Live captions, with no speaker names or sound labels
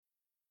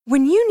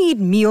When you need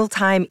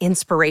mealtime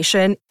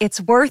inspiration,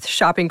 it's worth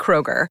shopping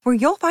Kroger, where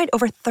you'll find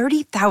over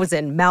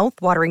 30,000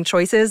 mouth-watering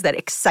choices that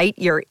excite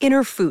your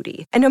inner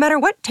foodie. And no matter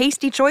what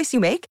tasty choice you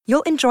make,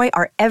 you'll enjoy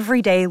our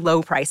everyday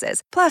low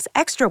prices, plus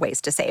extra ways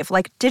to save,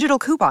 like digital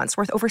coupons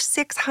worth over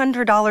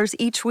 $600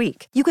 each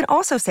week. You can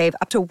also save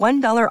up to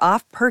 $1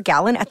 off per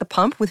gallon at the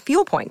pump with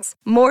fuel points.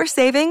 More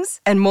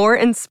savings and more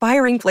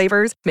inspiring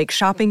flavors make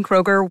shopping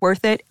Kroger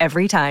worth it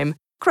every time.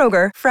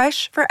 Kroger,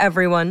 fresh for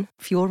everyone.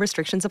 Fuel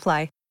restrictions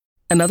apply.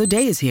 Another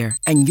day is here,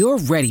 and you're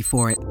ready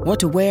for it. What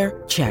to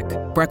wear? Check.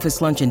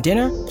 Breakfast, lunch, and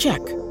dinner? Check.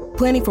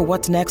 Planning for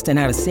what's next and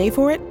how to save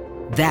for it?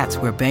 That's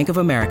where Bank of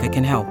America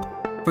can help.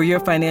 For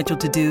your financial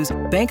to-dos,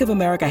 Bank of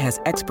America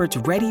has experts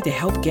ready to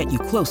help get you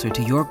closer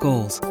to your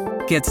goals.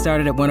 Get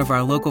started at one of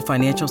our local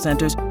financial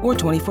centers or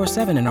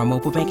 24/7 in our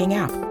mobile banking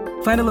app.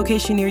 Find a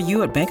location near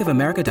you at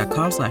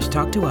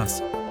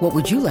bankofamerica.com/talktous. What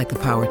would you like the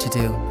power to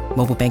do?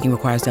 Mobile banking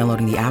requires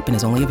downloading the app and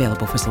is only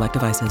available for select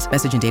devices.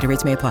 Message and data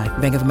rates may apply.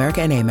 Bank of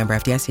America N.A., member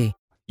FDIC.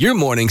 Your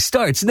morning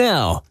starts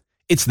now.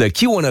 It's the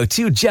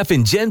Q102 Jeff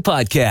and Jen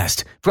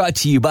podcast, brought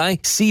to you by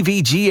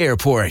CVG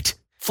Airport.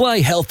 Fly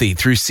healthy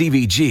through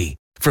CVG.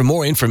 For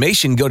more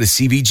information, go to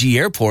CVG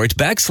Airport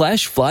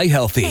 /fly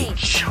healthy.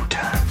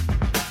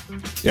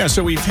 Showtime. Yeah,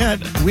 so we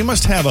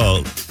must have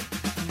a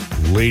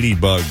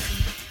ladybug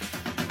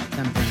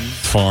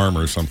farm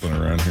or something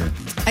around here.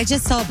 I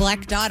just saw a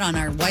black dot on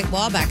our white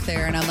wall back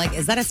there, and I'm like,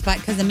 is that a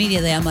spider? Because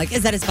immediately I'm like,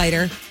 is that a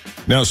spider?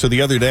 No, so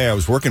the other day I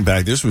was working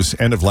back. This was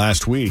end of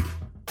last week,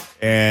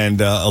 and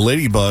a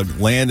ladybug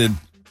landed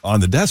on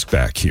the desk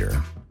back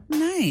here.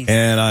 Nice.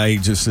 And I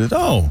just said,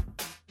 "Oh,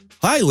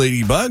 hi,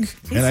 ladybug,"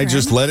 and I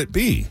just let it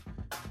be.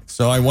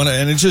 So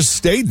and it just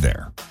stayed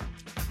there.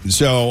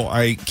 So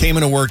I came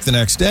into work the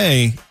next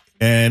day,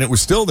 and it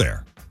was still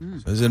there.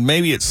 So I said,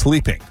 maybe it's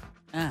sleeping.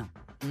 Oh,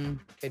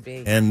 could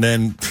be. And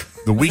then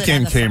the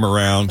weekend came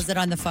around. Was it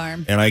on the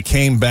farm? And I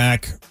came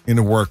back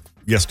into work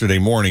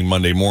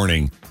Monday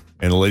morning,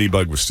 and the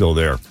ladybug was still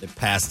there. It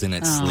passed in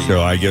its sleep.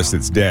 So I guess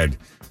it's dead.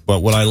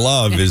 But what I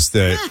love is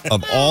that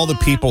of all the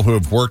people who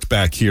have worked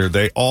back here,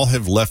 they all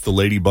have left the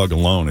ladybug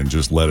alone and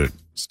just let it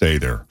stay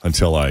there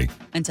until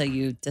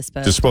you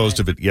disposed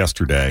of it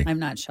yesterday. I'm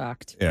not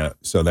shocked. Yeah,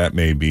 so that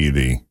may be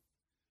the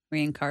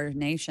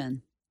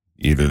reincarnation.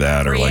 Either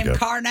that or like a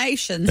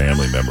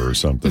family member or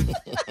something.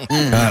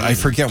 God, I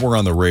forget we're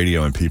on the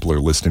radio and people are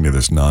listening to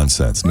this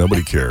nonsense.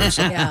 Nobody cares.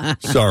 Yeah.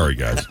 Sorry,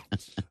 guys.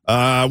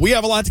 We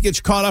have a lot to get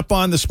you caught up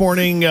on this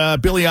morning.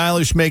 Billie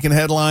Eilish making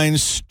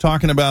headlines,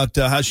 talking about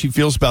how she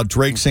feels about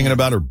Drake singing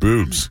about her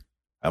boobs.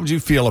 How would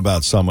you feel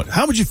about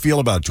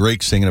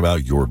Drake singing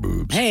about your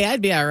boobs? Hey,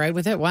 I'd be all right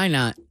with it. Why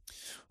not?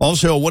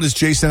 Also, what does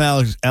Jason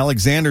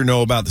Alexander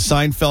know about the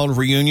Seinfeld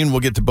reunion? We'll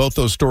get to both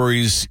those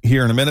stories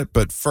here in a minute.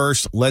 But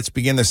first, let's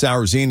begin this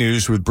hour's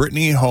E-News with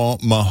Britney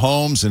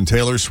Mahomes and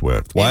Taylor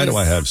Swift. Why do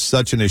I have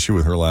such an issue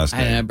with her last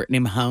name? I don't know,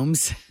 Britney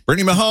Mahomes.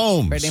 Britney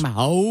Mahomes. Britney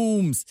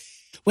Mahomes.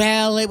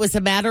 Well, it was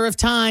a matter of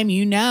time.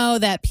 You know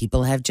that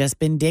people have just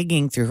been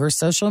digging through her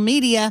social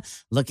media,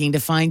 looking to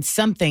find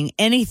something,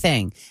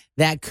 anything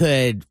that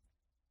could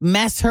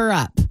mess her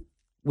up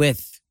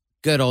with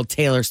good old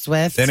Taylor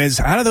Swift. And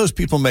how do those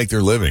people make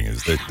their living?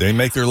 Is that they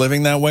make their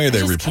living that way? Are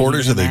they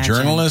reporters? Are they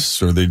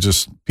journalists? Or are they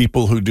just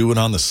people who do it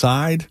on the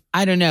side?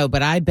 I don't know,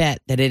 but I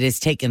bet that it has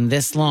taken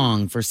this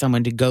long for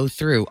someone to go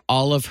through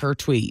all of her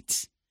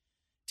tweets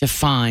to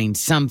find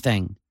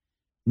something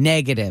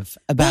negative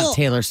about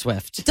Taylor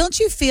Swift. Don't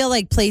you feel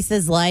like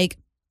places like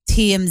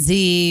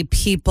TMZ,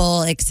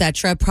 People,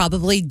 etc.,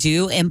 probably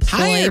do employ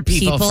hire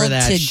people for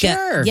that? To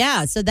sure.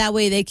 So that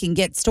way they can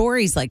get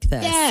stories like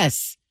this.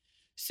 Yes.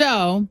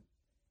 So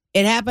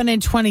it happened in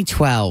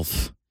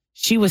 2012.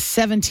 She was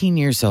 17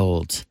 years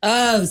old.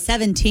 Oh,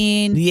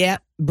 17.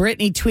 Yep.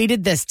 Britney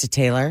tweeted this to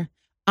Taylor.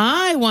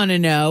 I want to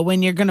know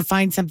when you're going to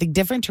find something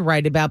different to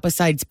write about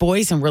besides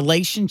boys and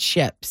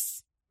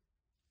relationships.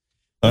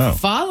 The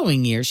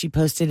following year, she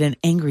posted an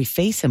angry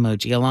face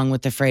emoji along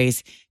with the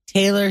phrase,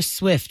 Taylor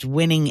Swift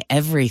winning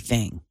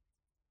everything.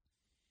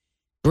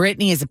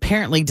 Britney has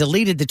apparently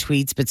deleted the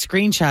tweets, but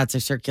screenshots are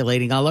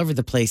circulating all over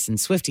the place, and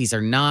Swifties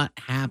are not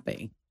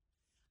happy.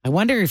 I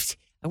wonder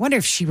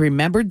if she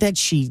remembered that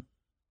she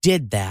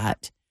did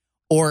that,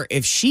 or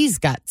if she's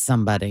got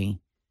somebody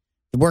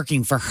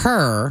working for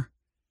her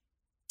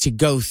to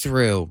go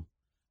through.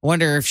 I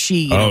wonder if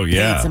she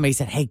somebody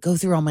said, hey, go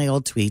through all my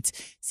old tweets,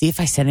 see if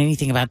I said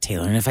anything about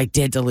Taylor, and if I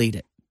did, delete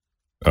it.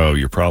 Oh,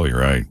 you're probably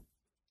right.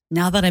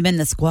 Now that I'm in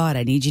the squad,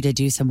 I need you to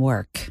do some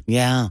work.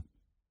 Yeah.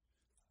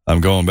 I'm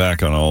going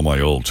back on all my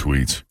old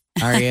tweets.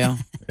 Are you?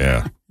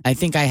 Yeah. I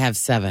think I have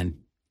 7.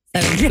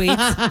 7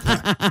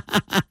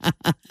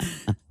 tweets?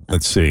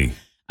 Let's see.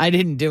 I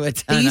didn't do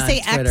it. Do you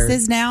say Twitter.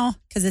 X's now?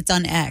 Because it's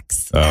on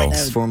X. Oh.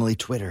 It's formerly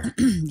Twitter.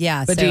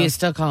 Yeah. But do you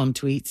still call them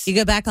tweets? You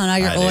go back on all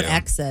your old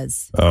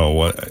X's.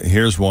 Oh,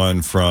 here's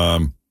one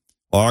from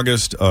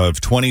August of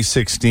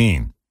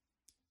 2016.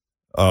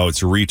 Oh,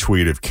 it's a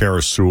retweet of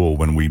Kara Sewell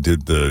when we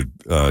did the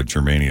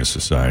Germania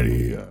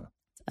Society.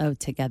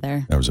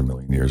 Together. That was a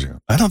million years ago.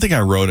 I don't think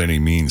I wrote any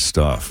mean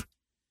stuff.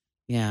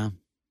 Yeah.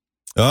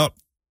 Oh,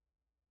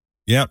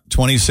 yep,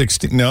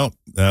 2016. No,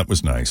 that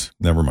was nice.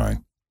 Never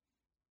mind.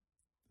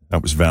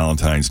 That was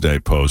Valentine's Day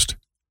post.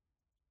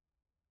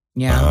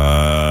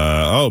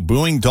 Yeah.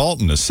 Booing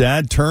Dalton, a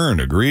sad turn.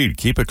 Agreed.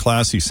 Keep it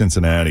classy,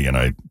 Cincinnati. And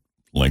I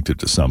linked it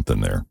to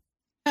something there.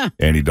 Huh.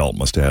 Andy Dalton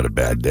must have had a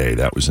bad day.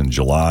 That was in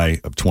July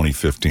of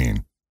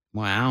 2015.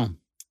 Wow.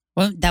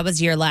 Well, that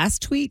was your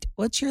last tweet.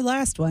 What's your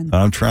last one?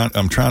 I'm trying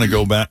to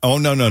go back. Oh,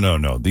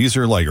 no. These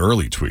are like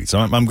early tweets.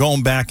 I'm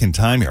going back in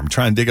time here. I'm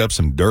trying to dig up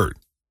some dirt.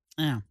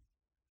 Oh.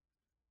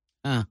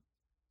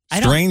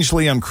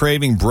 Strangely, I'm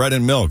craving bread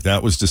and milk.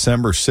 That was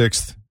December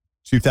 6th,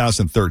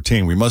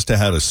 2013. We must have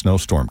had a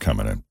snowstorm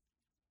coming in.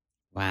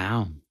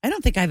 Wow. I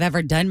don't think I've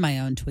ever done my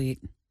own tweet.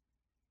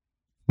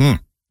 I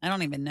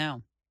don't even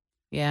know.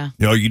 Yeah.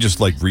 You just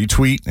like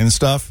retweet and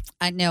stuff?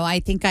 I know. I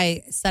think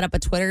I set up a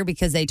Twitter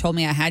because they told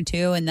me I had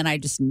to, and then I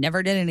just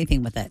never did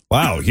anything with it.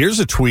 Wow.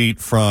 Here's a tweet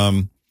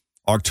from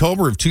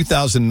October of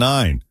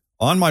 2009.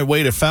 On my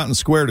way to Fountain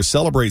Square to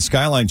celebrate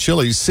Skyline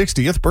Chili's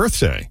 60th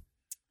birthday.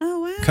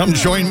 Oh, wow. Come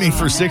join me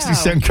for 60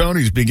 cent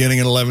conies beginning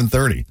at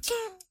 11:30.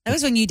 That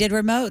was when you did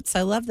remotes.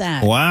 I love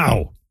that.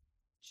 Wow.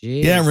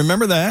 Jeez. Yeah,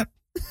 remember that?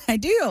 I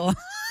do.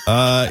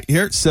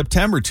 Here,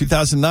 September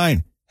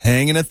 2009.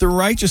 Hanging at the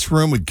Righteous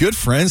Room with good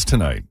friends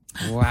tonight.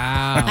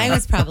 Wow. I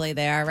was probably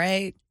there,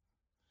 right?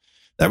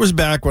 That was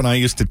back when I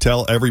used to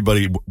tell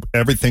everybody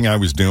everything I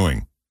was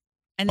doing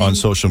on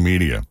social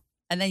media.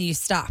 And then you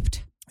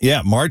stopped.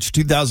 Yeah, March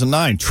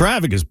 2009.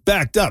 Traffic is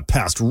backed up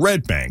past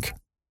Red Bank.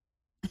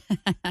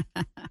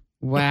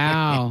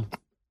 Wow.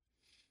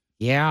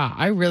 Yeah,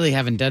 I really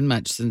haven't done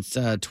much since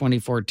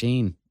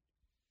 2014.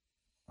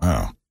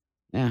 Wow.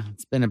 Yeah,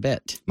 it's been a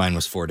bit. Mine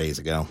was 4 days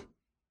ago.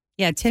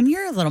 Yeah, Tim,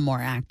 you're a little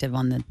more active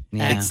on the.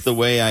 Yeah. It's the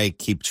way I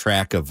keep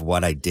track of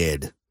what I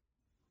did.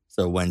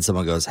 So when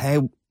someone goes, hey,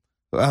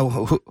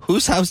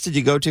 whose house did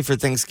you go to for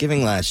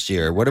Thanksgiving last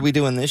year? What are we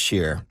doing this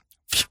year?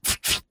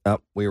 Oh,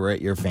 we were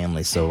at your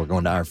family, so we're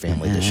going to our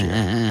family this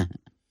year.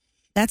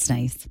 That's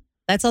nice.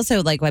 That's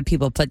also like why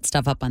people put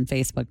stuff up on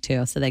Facebook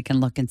too, so they can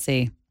look and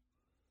see.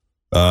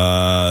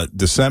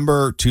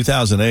 December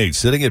 2008,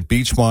 sitting at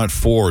Beachmont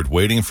Ford,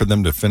 waiting for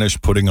them to finish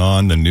putting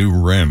on the new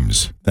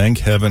rims. Thank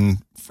heaven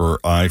for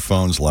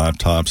iPhones,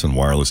 laptops, and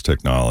wireless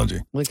technology.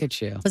 Look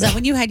at you. Was that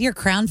when you had your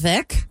Crown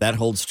Vic? That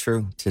holds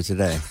true to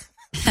today.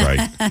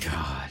 Right.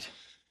 God.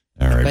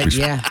 All right. But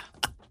yeah.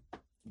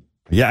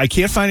 Yeah, I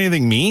can't find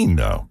anything mean,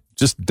 though.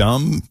 Just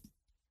dumb,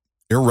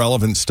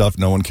 irrelevant stuff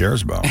no one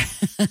cares about.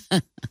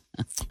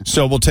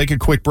 So we'll take a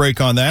quick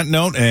break on that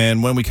note,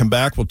 and when we come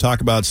back, we'll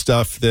talk about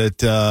stuff that,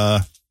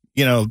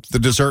 the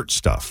dessert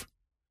stuff.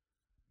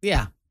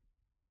 Yeah.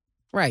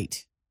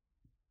 Right.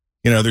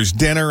 There's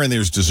dinner and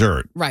there's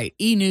dessert. Right.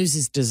 E-News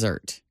is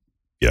dessert.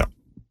 Yeah.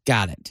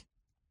 Got it.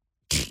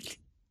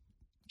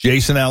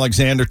 Jason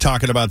Alexander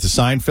talking about the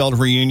Seinfeld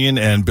reunion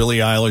and Billie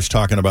Eilish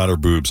talking about her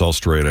boobs all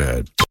straight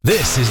ahead.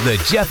 This is the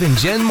Jeff and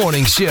Jen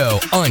Morning Show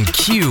on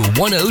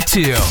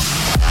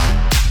Q102.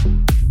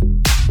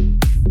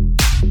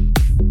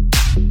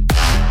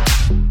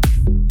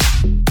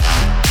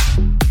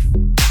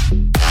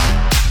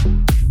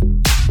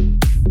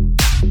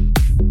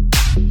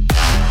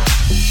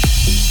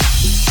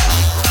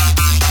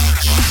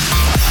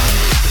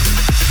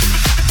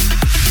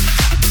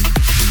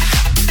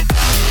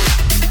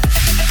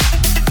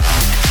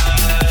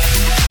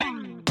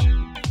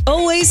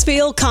 Always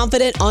feel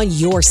confident on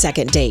your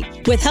second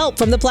date. With help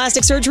from the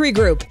Plastic Surgery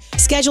Group.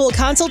 Schedule a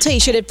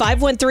consultation at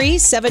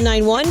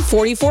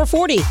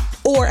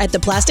 513-791-4440 or at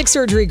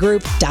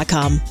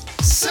theplasticsurgerygroup.com.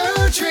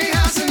 Surgery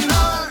has an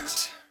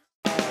art.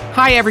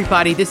 Hi,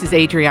 everybody. This is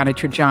Adriana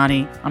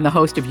Trajani. I'm the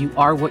host of You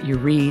Are What You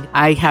Read.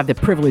 I have the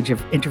privilege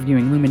of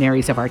interviewing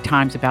luminaries of our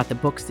times about the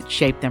books that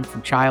shaped them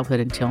from childhood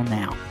until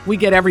now. We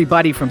get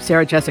everybody from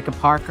Sarah Jessica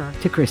Parker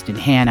to Kristen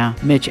Hanna,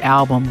 Mitch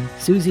Albom,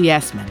 Susie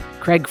Essman,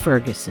 Craig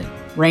Ferguson,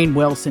 Rainn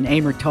Wilson,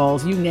 Amor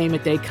Tolls, you name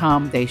it, they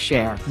come, they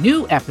share.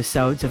 New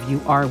episodes of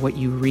You Are What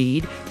You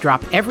Read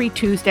drop every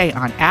Tuesday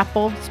on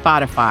Apple,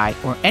 Spotify,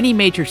 or any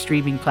major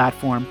streaming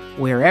platform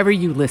wherever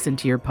you listen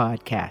to your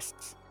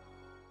podcasts.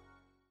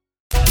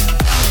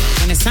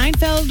 Can a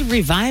Seinfeld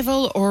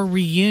revival or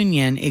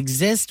reunion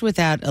exist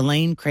without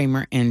Elaine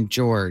Kramer and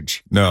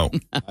George? No.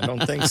 I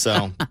don't think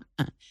so.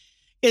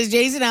 Because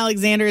Jason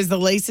Alexander is the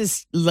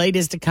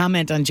latest to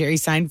comment on Jerry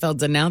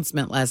Seinfeld's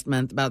announcement last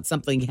month about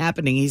something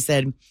happening. He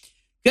said,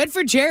 good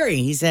for Jerry.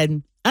 He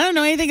said, I don't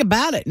know anything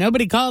about it.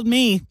 Nobody called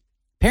me.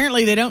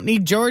 Apparently they don't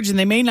need George and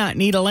they may not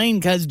need Elaine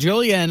because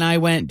Julia and I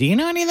went, do you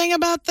know anything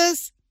about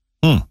this?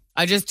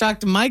 I just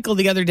talked to Michael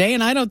the other day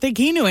and I don't think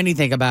he knew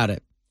anything about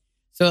it.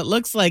 So it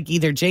looks like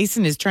either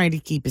Jason is trying to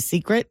keep a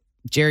secret,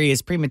 Jerry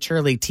is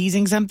prematurely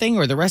teasing something,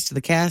 or the rest of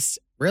the cast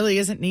really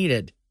isn't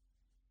needed.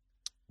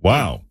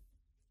 Wow.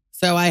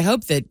 So I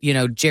hope that,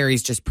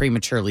 Jerry's just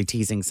prematurely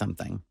teasing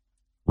something.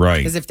 Right.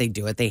 Because if they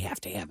do it, they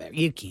have to have it.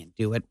 You can't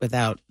do it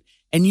without,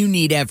 and you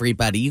need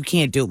everybody. You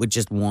can't do it with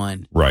just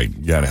one. Right.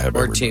 You got to have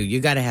or everybody. two. You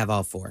got to have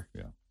all four.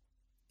 Yeah.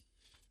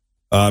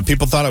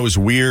 People thought it was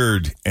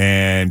weird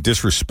and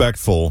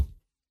disrespectful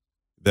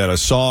that a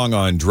song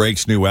on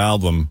Drake's new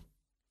album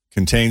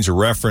contains a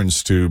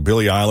reference to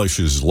Billie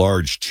Eilish's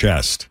large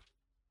chest.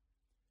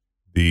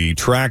 The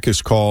track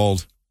is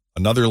called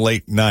Another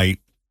Late Night,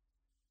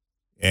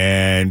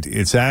 and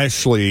it's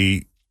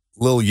actually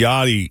Lil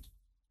Yachty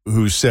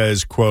who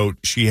says, quote,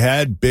 she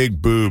had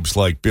big boobs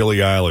like Billie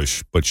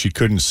Eilish, but she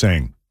couldn't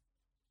sing.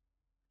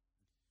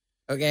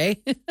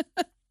 Okay.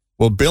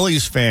 Well,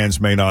 Billie's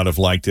fans may not have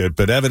liked it,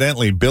 but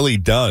evidently Billie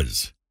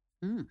does.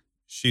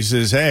 She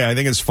says, hey, I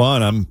think it's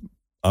fun.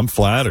 I'm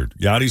flattered.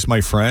 Yachty's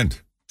my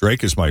friend.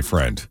 Drake is my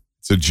friend.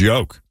 It's a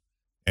joke.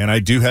 And I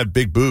do have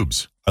big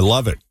boobs. I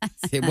love it.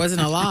 It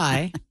wasn't a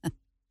lie.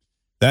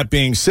 That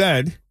being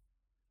said,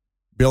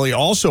 Billie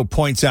also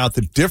points out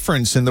the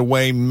difference in the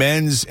way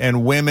men's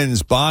and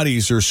women's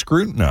bodies are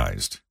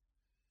scrutinized.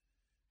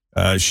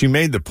 She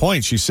made the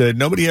point. She said,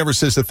 nobody ever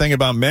says the thing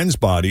about men's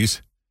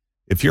bodies.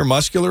 If you're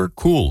muscular,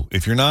 cool.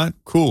 If you're not,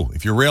 cool.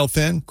 If you're rail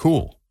thin,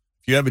 cool.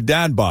 If you have a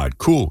dad bod,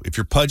 cool. If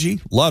you're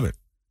pudgy, love it.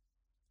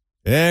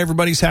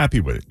 Everybody's happy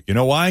with it. You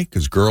know why?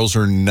 Because girls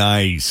are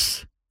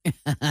nice.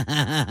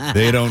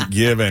 They don't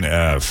give an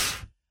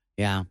F.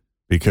 Yeah.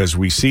 Because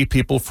we see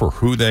people for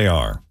who they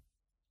are.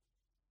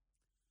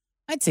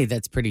 I'd say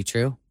that's pretty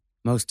true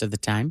most of the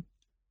time.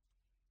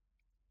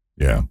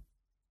 Yeah.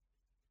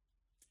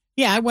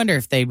 Yeah, I wonder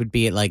if they would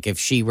be like if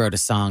she wrote a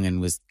song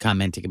and was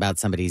commenting about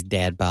somebody's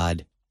dad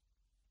bod.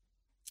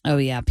 Oh,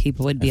 yeah.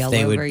 People would be all over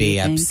they you. would be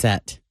think?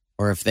 upset.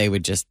 Or if they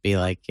would just be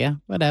like, yeah,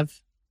 whatever.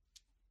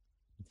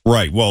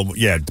 Right. Well,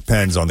 yeah, it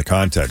depends on the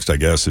context, I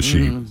guess. Is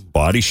she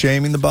body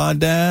shaming the bod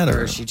dad?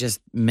 Or is she just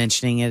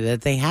mentioning it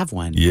that they have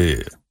one?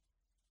 Yeah.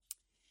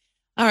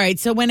 All right.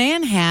 So when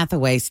Anne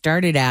Hathaway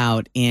started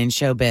out in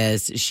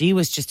showbiz, she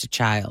was just a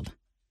child.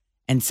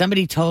 And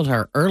somebody told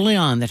her early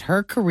on that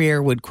her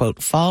career would,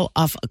 quote, fall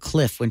off a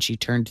cliff when she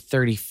turned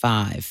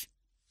 35.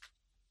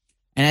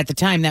 And at the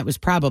time, that was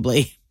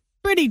probably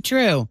pretty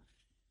true.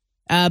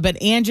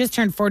 But Anne just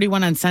turned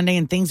 41 on Sunday,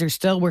 and things are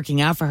still working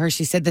out for her.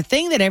 She said the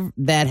thing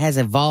that has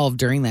evolved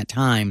during that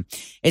time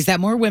is that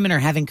more women are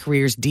having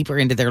careers deeper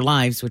into their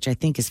lives, which I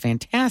think is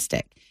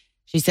fantastic.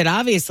 She said,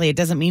 obviously, it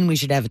doesn't mean we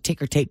should have a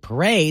ticker tape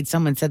parade.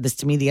 Someone said this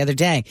to me the other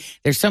day.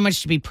 There's so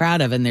much to be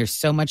proud of, and there's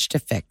so much to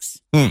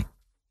fix. Have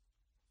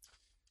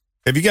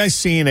you guys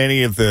seen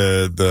any of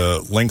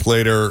the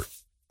Linklater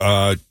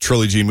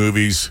trilogy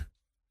movies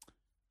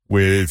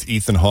with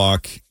Ethan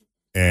Hawke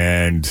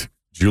and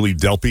Julie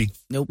Delpy?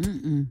 Nope.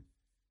 Mm-mm.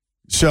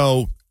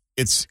 So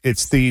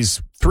it's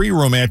these three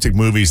romantic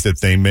movies that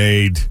they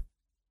made.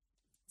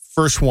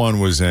 First one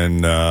was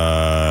in,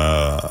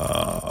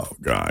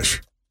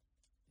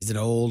 Is it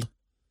old?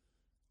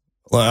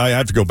 Well, I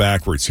have to go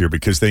backwards here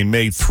because they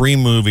made three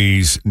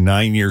movies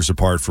 9 years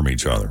apart from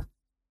each other.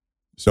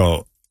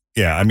 So,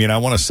 yeah, I mean, I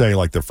want to say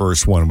like the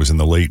first one was in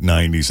the late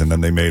 90s and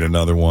then they made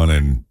another one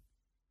in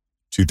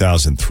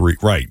 2003.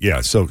 Right,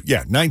 yeah. So, yeah,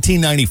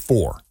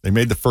 1994. They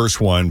made the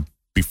first one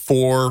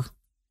before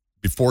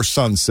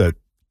Sunset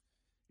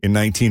in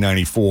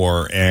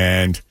 1994.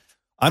 And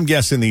I'm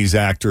guessing these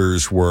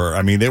actors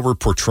they were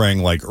portraying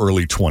like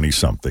early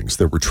 20-somethings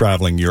that were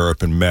traveling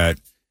Europe and met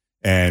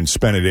and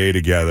spent a day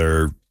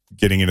together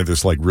getting into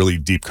this like really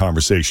deep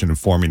conversation and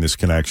forming this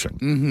connection.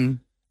 Mm-hmm.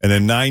 And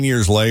then 9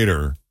 years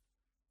later,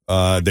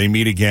 they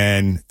meet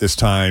again, this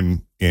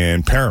time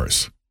in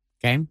Paris.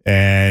 Okay.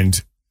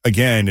 And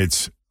again,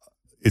 it's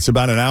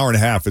about an hour and a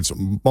half. It's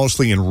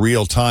mostly in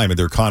real time in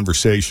their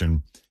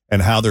conversation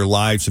and how their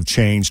lives have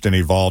changed and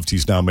evolved.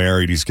 He's now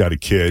married. He's got a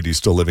kid. He's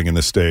still living in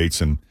the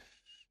States. And,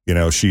 you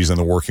know, she's in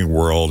the working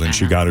world and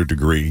she got her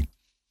degree.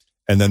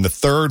 And then the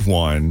third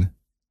one,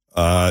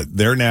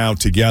 they're now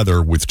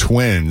together with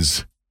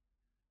twins.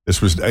 This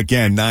was,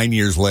 again, 9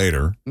 years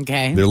later.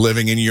 Okay. They're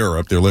living in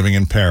Europe. They're living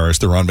in Paris.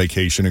 They're on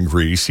vacation in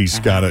Greece. He's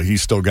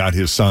still got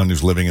his son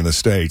who's living in the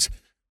States.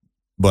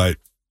 But,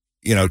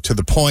 you know, to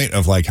the point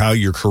of like how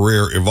your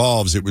career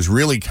evolves, it was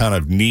really kind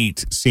of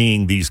neat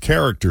seeing these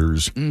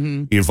characters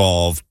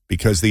evolve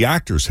because the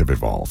actors have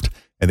evolved.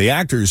 And the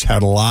actors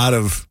had a lot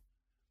of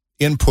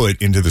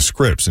input into the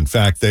scripts. In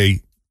fact,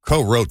 they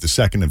co-wrote the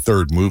second and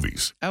third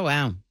movies. Oh,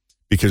 wow.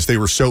 Because they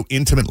were so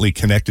intimately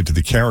connected to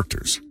the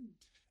characters.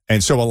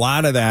 And so a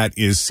lot of that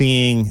is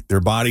seeing their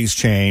bodies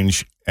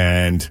change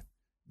and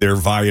their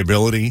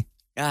viability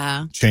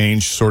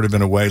change sort of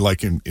in a way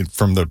like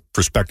from the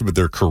perspective of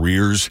their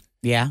careers.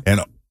 Yeah.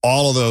 And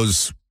all of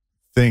those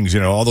things, you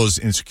know, all those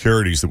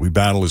insecurities that we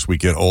battle as we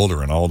get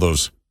older and all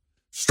those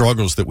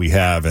struggles that we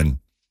have and,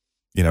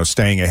 you know,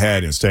 staying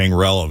ahead and staying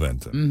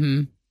relevant and,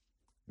 you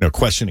know,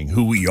 questioning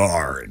who we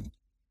are and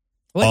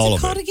all What's it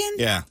of called again?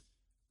 Yeah.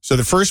 So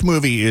the first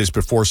movie is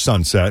Before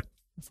Sunset.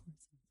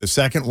 The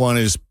second one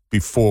is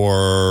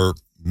Before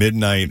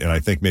Midnight, and I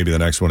think maybe the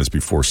next one is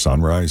Before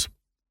Sunrise.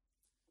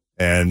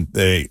 And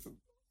they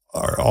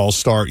are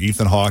all-star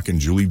Ethan Hawke and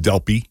Julie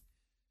Delpy.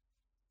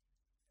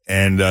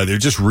 And they're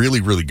just really,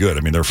 really good.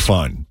 I mean, they're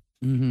fun.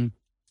 Mm-hmm.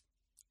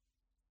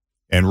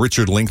 And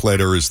Richard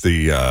Linklater is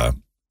the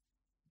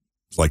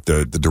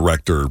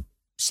director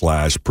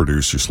 /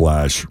 producer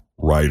 /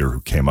 writer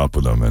who came up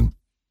with them. And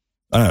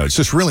I don't know. It's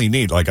just really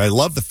neat. Like, I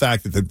love the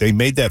fact that they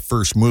made that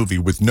first movie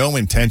with no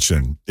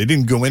intention. They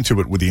didn't go into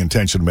it with the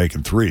intention of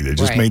making 3. They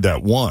just made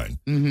that one.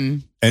 Mm-hmm.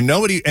 And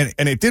nobody, and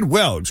it did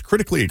well. It was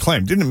critically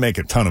acclaimed. Didn't make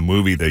a ton of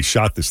movie. They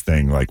shot this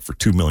thing like for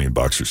 $2 million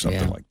or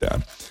something like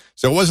that.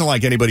 So it wasn't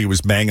like anybody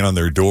was banging on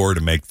their door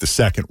to make the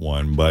second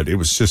one, but it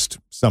was just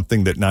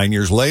something that 9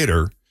 years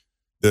later,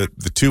 the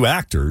 2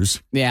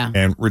 actors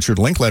and Richard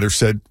Linklater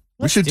said,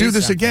 we should do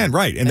this again,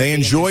 right? And they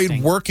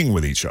enjoyed working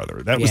with each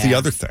other. That was the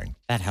other thing.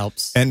 That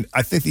helps. And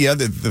I think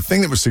the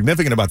thing that was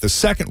significant about the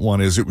second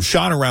one is it was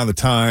shot around the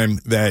time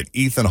that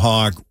Ethan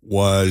Hawke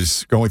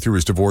was going through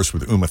his divorce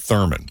with Uma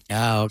Thurman.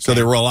 Oh, okay. So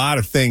there were a lot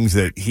of things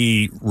that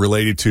he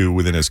related to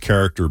within his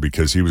character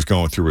because he was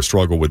going through a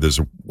struggle with his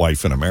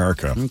wife in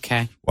America.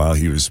 Okay. While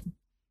he was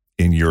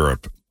in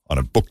Europe on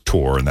a book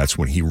tour, and that's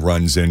when he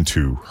runs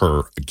into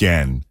her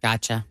again.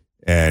 Gotcha.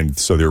 And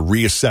so they're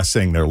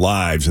reassessing their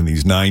lives in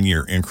these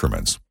 9-year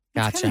increments.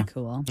 Gotcha.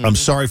 Cool. I'm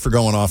sorry for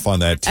going off on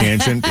that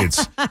tangent.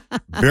 It's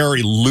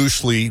very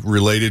loosely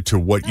related to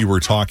what you were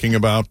talking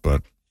about,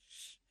 but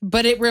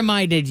it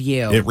reminded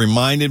you. It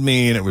reminded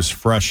me, and it was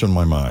fresh in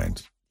my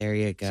mind. There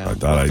you go. So I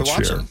thought I'd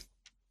share.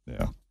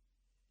 Yeah.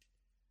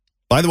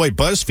 By the way,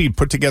 BuzzFeed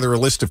put together a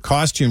list of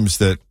costumes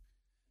that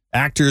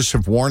actors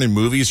have worn in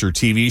movies or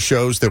TV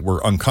shows that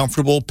were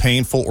uncomfortable,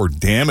 painful, or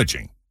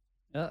damaging.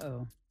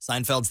 Uh-oh.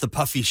 Seinfeld's the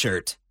puffy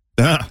shirt.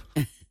 That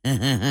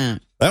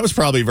was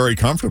probably very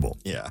comfortable.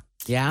 Yeah.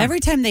 Yeah. Every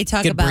time they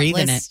talk Good about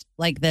breathing lists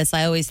like this,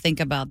 I always think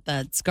about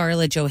that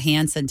Scarlett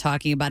Johansson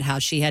talking about how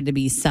she had to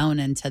be sewn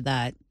into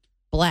that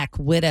Black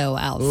Widow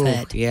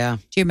outfit. Ooh, yeah.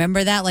 Do you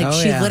remember that? Like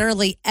she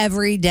literally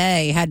every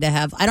day had to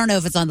have, I don't know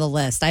if it's on the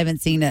list. I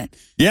haven't seen it.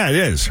 Yeah, it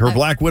is. Her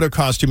Black Widow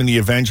costume in the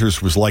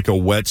Avengers was like a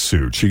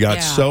wetsuit. She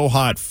got so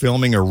hot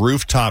filming a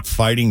rooftop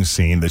fighting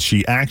scene that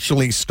she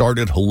actually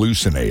started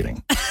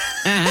hallucinating.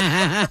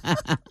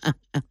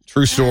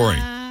 True story.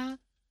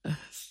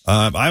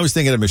 I was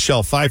thinking of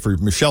Michelle Pfeiffer.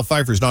 Michelle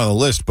Pfeiffer's not on the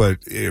list, but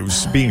it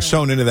was being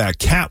sewn into that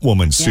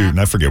Catwoman suit,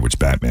 and I forget which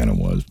Batman it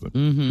was. But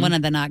one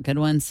of the not good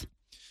ones.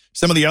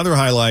 Some of the other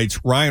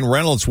highlights, Ryan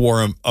Reynolds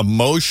wore a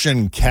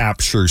motion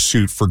capture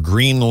suit for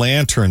Green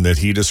Lantern that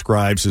he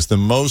describes as the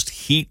most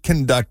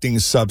heat-conducting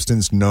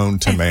substance known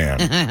to man.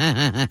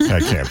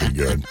 That can't be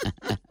good.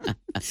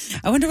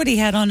 I wonder what he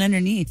had on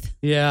underneath.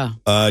 Yeah.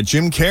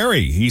 Jim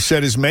Carrey, he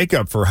said his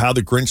makeup for How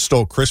the Grinch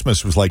Stole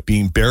Christmas was like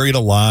being buried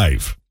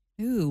alive.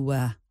 Ooh.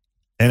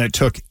 And it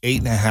took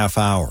 8.5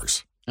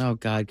 hours. Oh,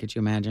 God, could you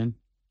imagine?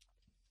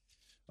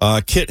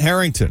 Kit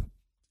Harington.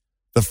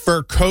 The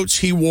fur coats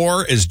he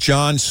wore as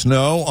Jon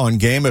Snow on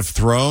Game of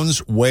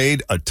Thrones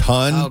weighed a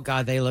ton. Oh,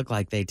 God, they look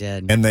like they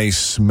did. And they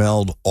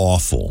smelled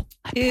awful.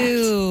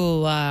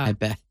 Ew. I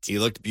bet. He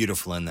looked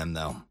beautiful in them,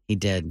 though. He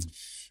did.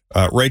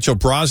 Rachel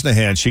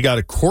Brosnahan, she got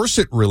a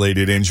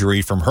corset-related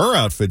injury from her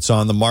outfits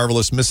on The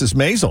Marvelous Mrs.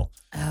 Maisel.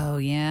 Oh,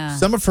 yeah.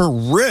 Some of her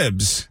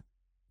ribs,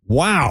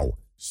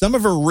 some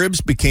of her ribs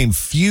became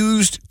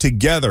fused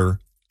together,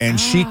 and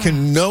she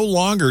can no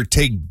longer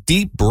take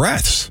deep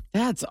breaths.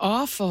 That's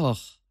awful.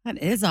 That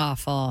is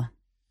awful.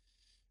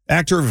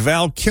 Actor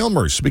Val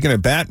Kilmer, speaking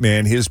of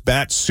Batman, his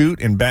bat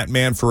suit in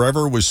Batman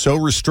Forever was so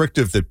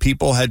restrictive that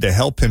people had to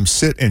help him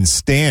sit and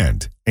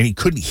stand, and he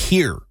couldn't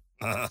hear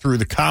through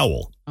the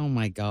cowl. Oh,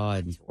 my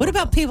God. What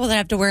about people that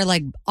have to wear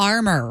like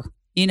armor?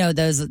 You know,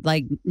 those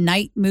like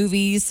night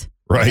movies.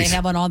 Right. They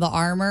have on all the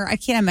armor. I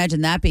can't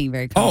imagine that being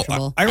very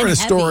comfortable. I read a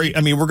story.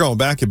 I mean, we're going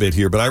back a bit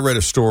here, but I read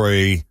a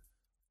story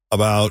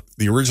about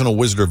the original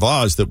Wizard of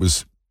Oz that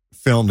was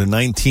filmed in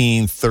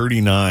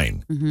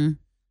 1939. Mm-hmm.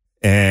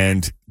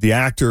 And the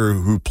actor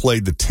who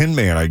played the Tin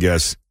Man, I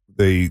guess,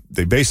 they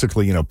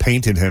basically,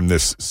 painted him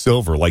this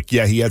silver. Like,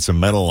 yeah, he had some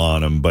metal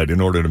on him, but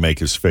in order to make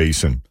his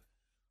face and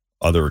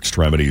other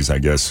extremities, I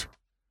guess,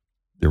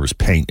 there was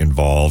paint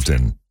involved.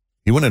 And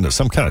he went into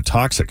some kind of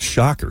toxic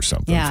shock or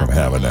something from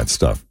having that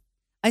stuff.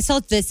 I saw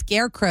the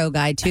Scarecrow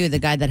guy, too. The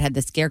guy that had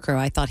the Scarecrow.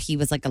 I thought he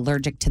was like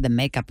allergic to the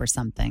makeup or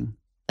something.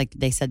 Like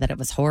they said that it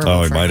was horrible.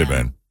 Oh, it might have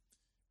been.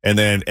 And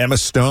then Emma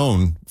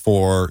Stone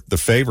for The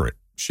Favorite.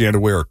 She had to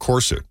wear a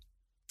corset.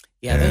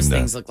 Yeah, those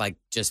things look like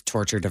just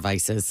torture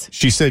devices.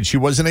 She said she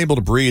wasn't able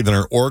to breathe and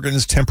her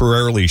organs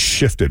temporarily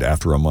shifted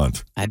after a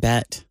month. I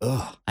bet.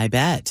 Ugh. I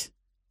bet.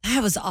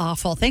 That was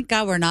awful. Thank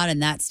God we're not in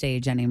that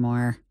stage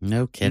anymore.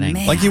 No kidding.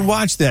 Man. Like you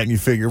watch that and you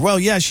figure, well,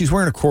 yeah, she's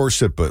wearing a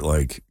corset, but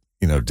like,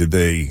 did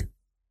they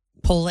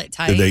pull it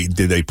tight?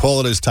 Did they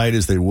pull it as tight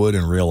as they would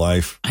in real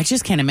life? I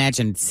just can't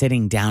imagine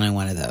sitting down in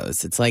one of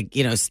those. It's like,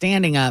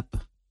 standing up,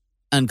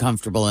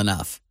 uncomfortable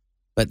enough,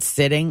 but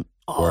sitting,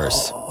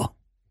 worse.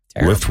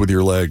 Terrible. Lift with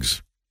your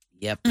legs.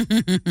 Yep,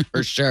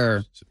 for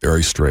sure.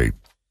 Very straight.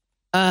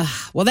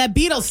 Well, that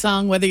Beatles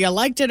song, whether you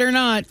liked it or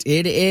not,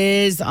 it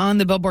is on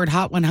the Billboard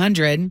Hot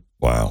 100.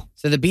 Wow.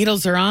 So the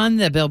Beatles are on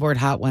the Billboard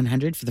Hot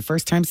 100 for the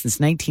first time since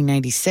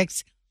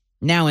 1996.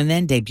 Now and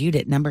Then debuted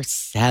at number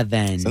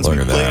 7. Since we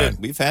played it,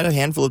 we've had a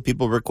handful of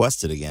people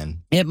request it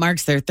again. It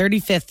marks their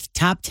 35th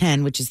top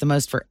 10, which is the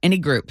most for any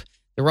group.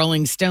 The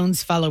Rolling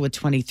Stones follow with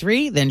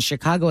 23. Then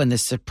Chicago and the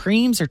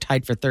Supremes are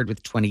tied for third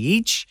with 20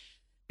 each.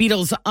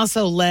 Beatles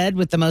also led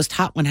with the most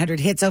Hot 100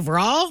 hits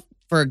overall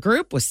for a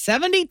group with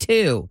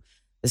 72.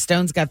 The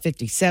Stones got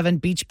 57,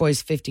 Beach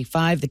Boys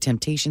 55, The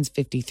Temptations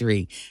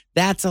 53.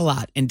 That's a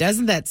lot. And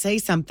doesn't that say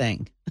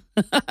something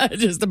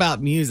just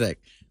about music?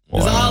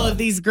 Because all of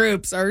these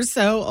groups are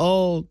so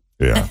old.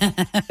 Yeah.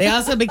 They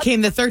also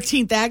became the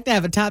 13th act to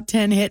have a top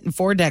 10 hit in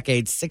 4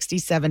 decades, 60s,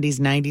 70s,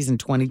 90s, and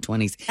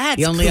 2020s. That's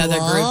the only cool. other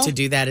group to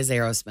do that is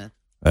Aerosmith.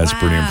 That's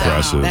pretty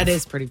impressive. That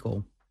is pretty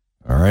cool.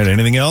 All right.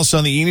 Anything else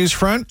on the e-news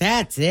front?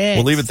 That's it.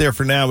 We'll leave it there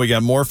for now. We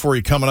got more for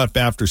you coming up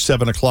after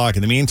 7 o'clock.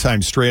 In the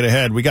meantime, straight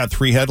ahead, we got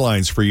 3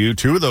 headlines for you.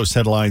 2 of those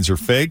headlines are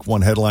fake.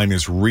 1 headline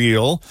is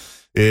real.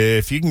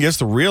 If you can guess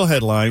the real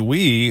headline,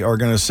 we are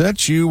going to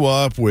set you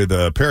up with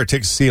a pair of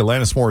tickets to see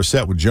Alanis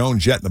Morissette with Joan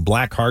Jett and the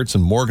Blackhearts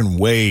and Morgan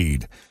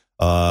Wade.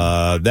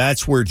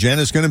 That's where Jen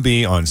is going to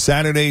be on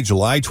Saturday,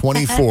 July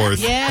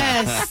 24th.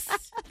 Yes.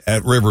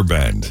 At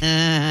Riverbend.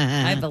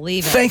 I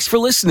believe it. Thanks for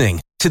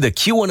listening to the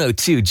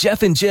Q102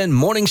 Jeff and Jen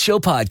Morning Show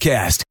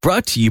podcast,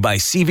 brought to you by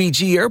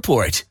CVG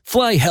Airport.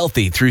 Fly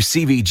healthy through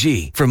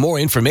CVG. For more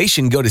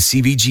information, go to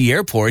CVG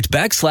Airport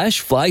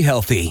 /fly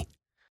healthy.